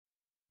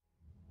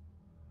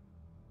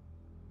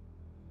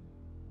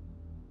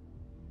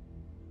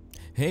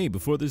Hey,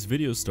 before this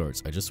video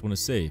starts, I just want to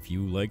say if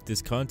you like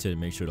this content,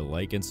 make sure to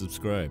like and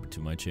subscribe to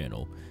my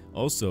channel.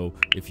 Also,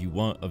 if you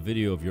want a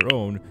video of your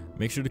own,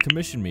 make sure to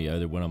commission me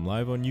either when I'm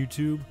live on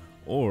YouTube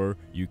or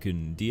you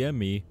can DM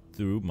me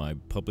through my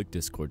public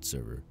Discord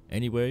server.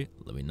 Anyway,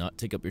 let me not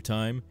take up your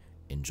time.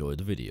 Enjoy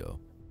the video.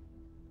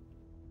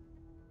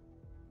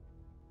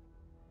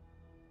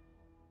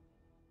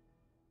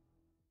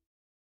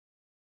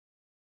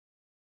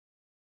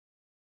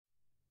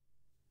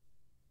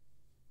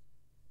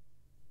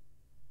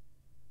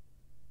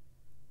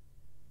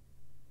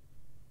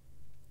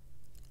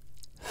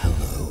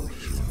 Hello,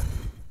 human.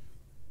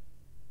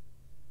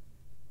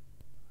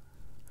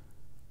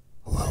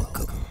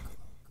 Welcome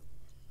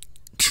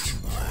to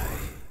my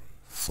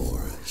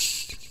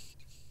forest.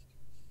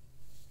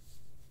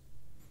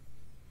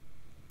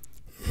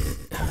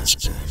 It has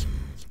been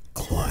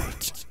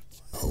quite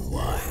a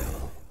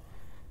while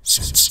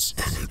since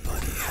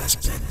anybody has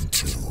been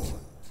to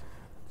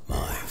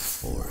my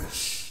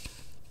forest.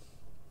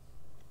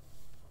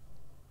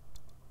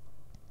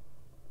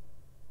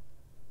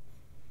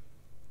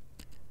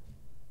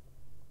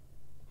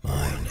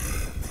 My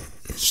name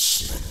is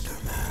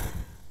Slenderman,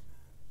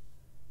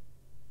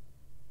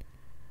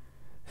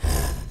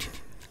 and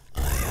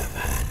I have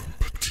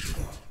handpicked you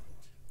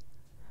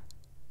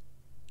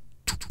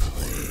to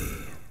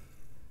play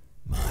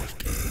my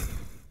game.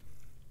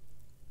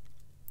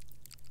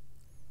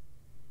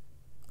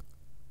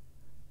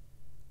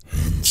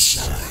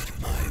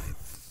 Inside my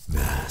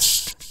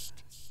vast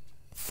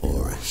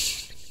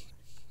forest,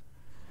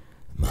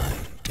 my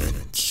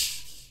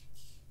dense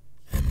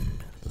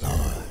and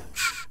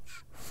large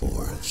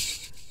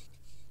forest,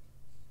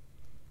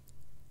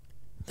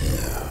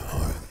 there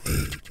are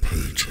 8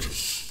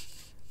 pages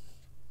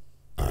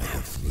I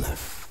have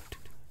left.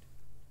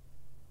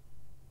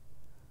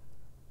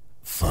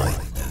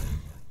 Find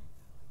them,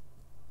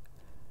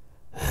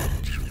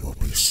 and you will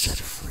be set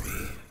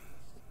free.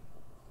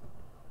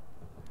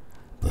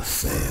 But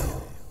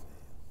fail,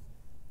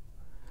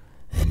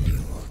 and you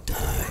will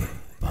die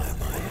by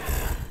my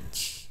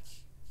hands.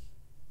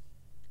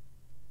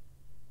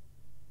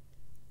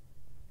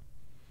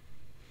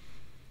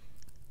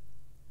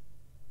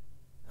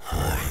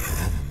 I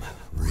am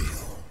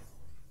real.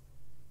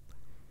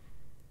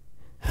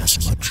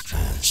 As much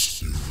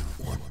as you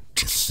want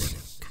to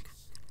think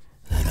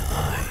that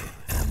I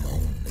am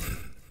only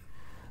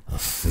a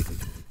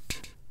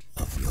figment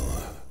of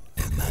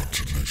your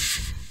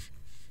imagination,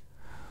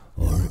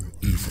 or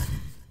even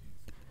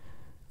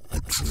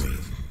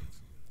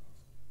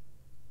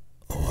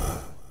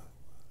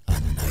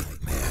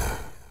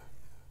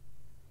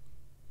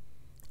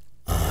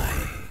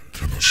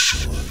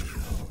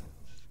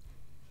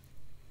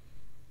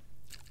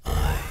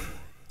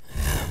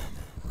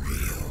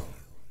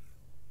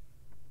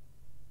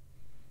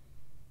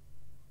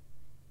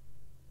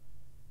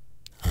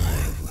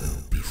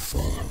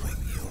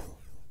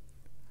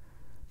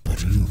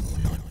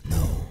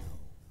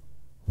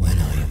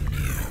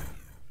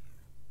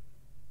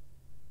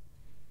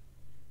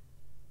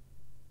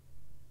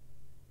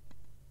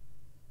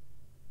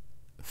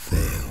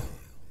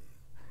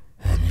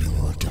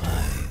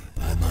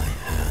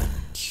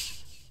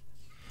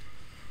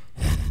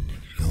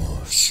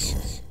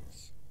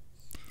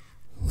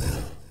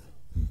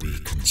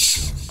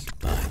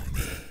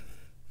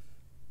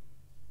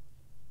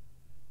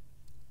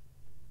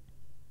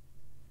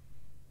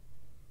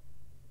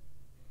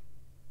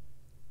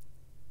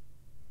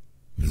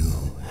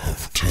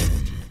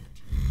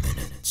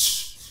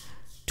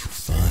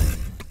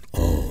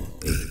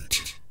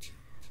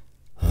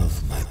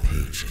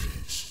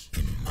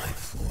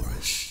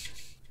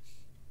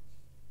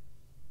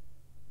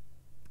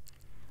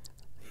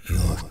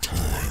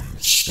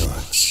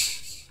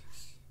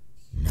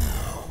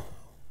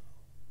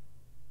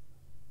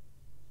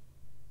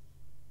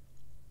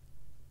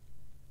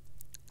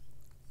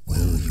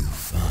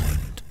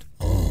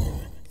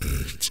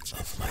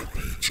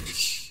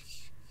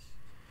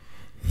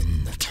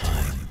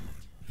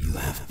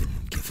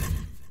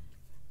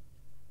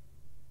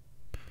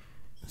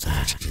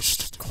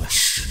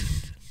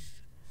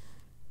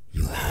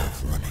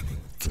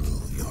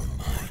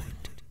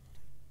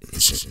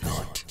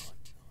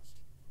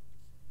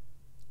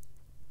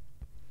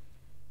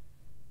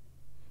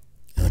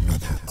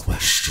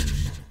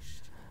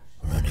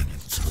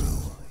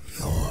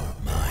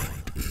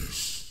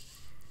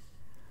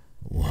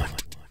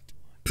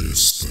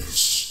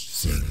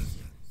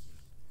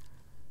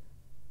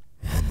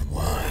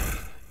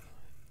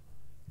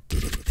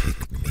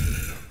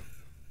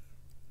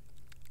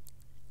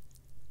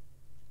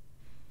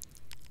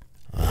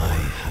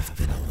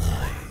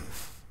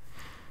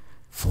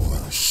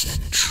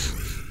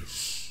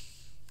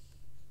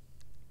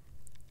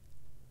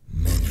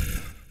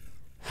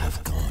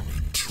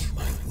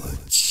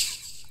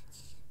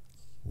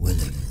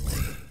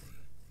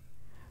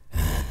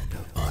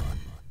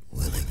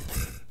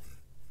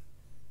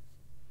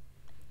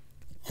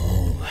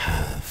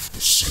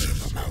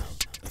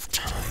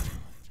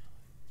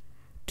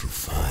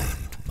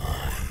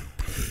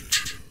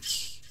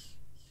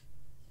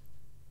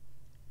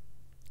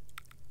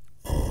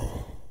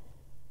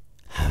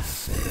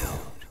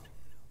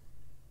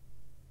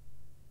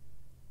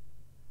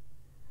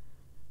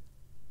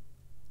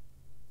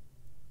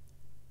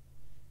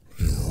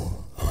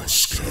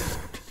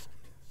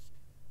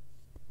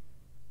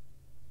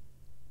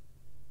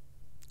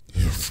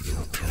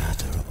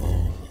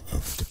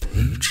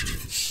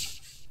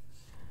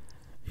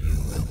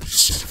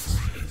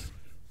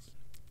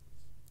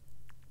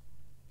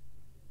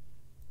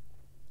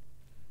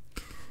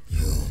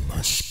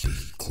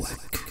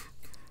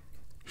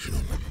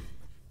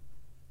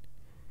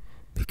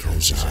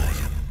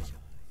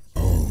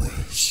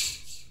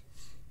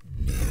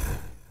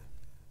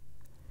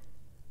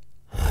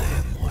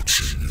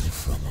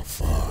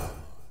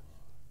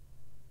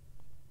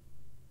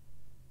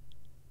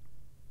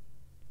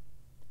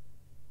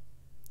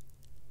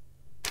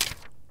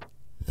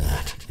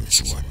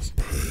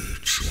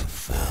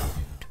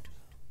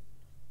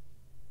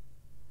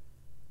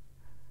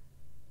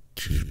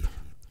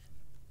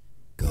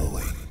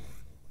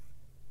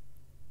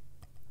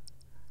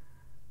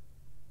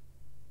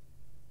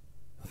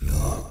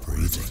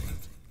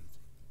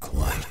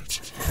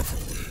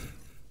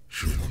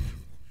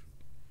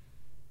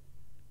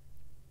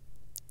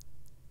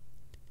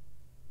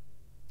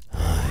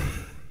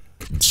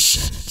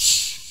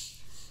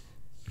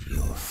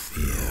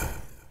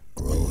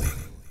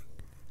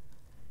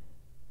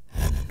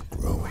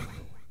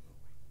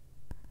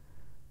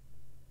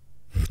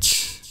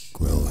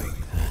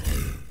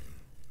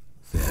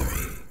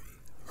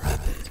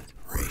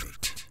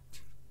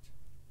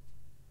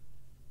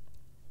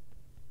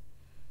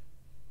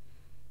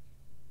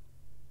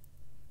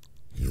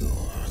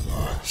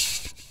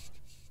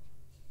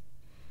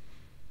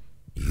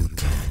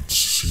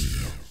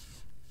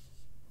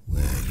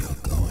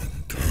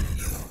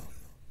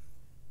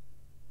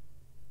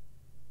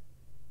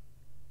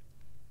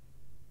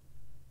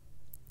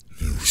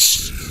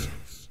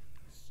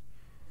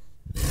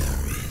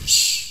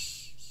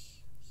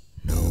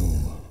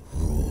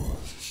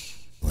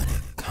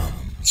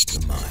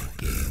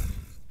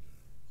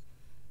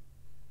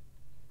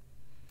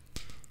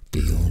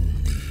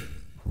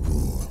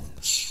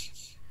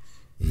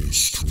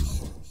is to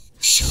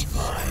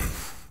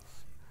survive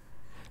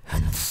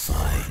and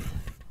find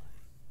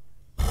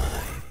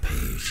my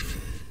pages.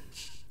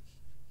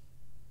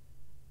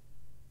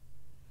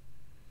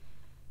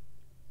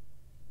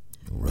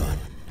 Run,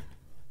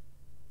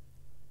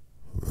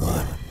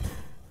 run,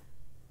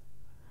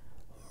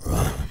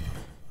 run,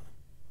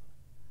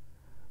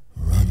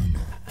 run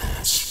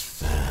as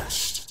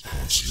fast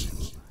as you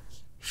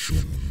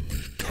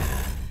humanly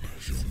can,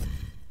 human,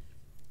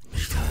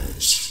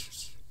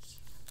 because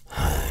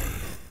I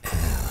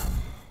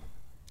am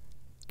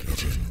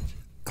getting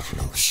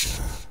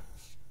closer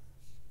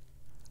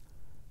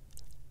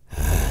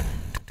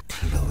and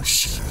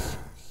closer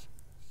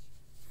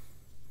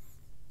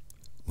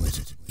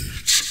with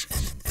each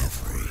and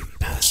every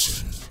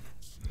passing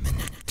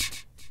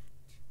minute.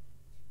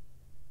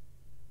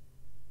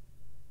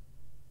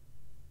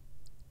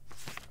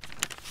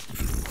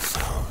 You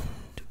found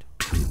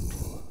 2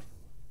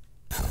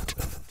 out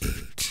of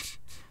 8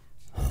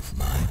 of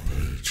my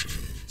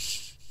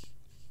pages.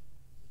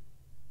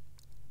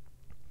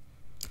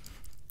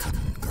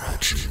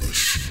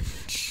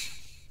 Congratulations.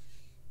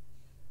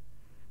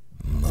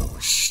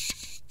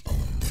 Most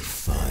only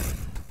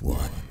find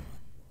 1.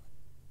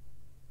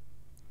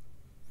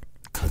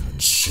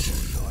 Consider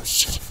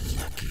yourself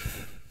lucky,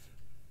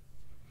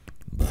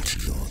 but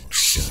your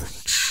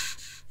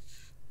search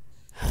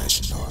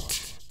has not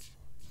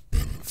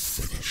been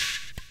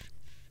finished.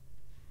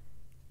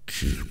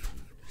 Keep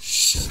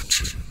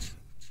searching.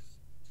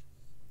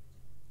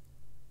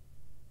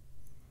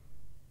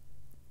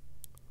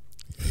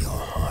 Your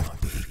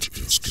heartbeat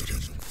is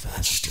getting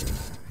faster,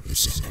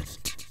 isn't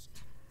it?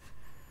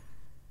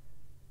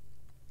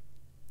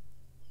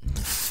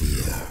 The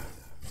fear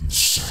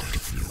inside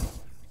of you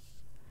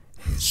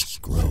is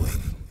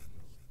growing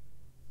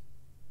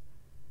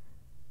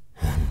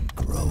and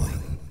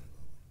growing.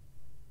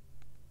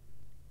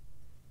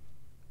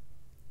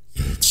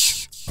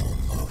 It's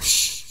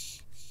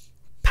almost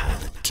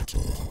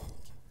palatable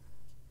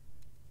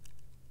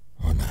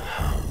on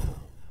how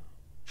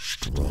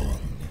strong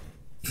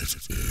it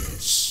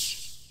is.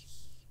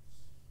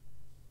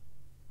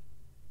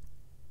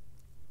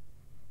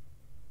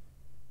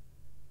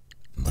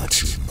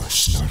 But you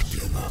must not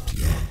give up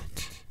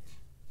yet.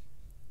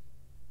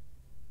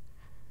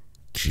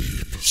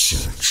 Keep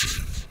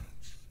searching.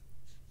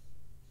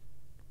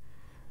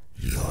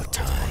 Your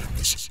time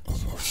is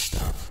almost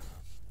up.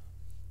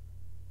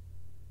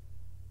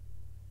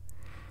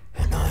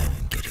 And I'm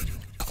getting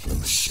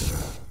closer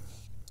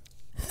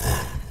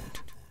and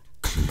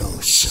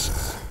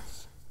closer.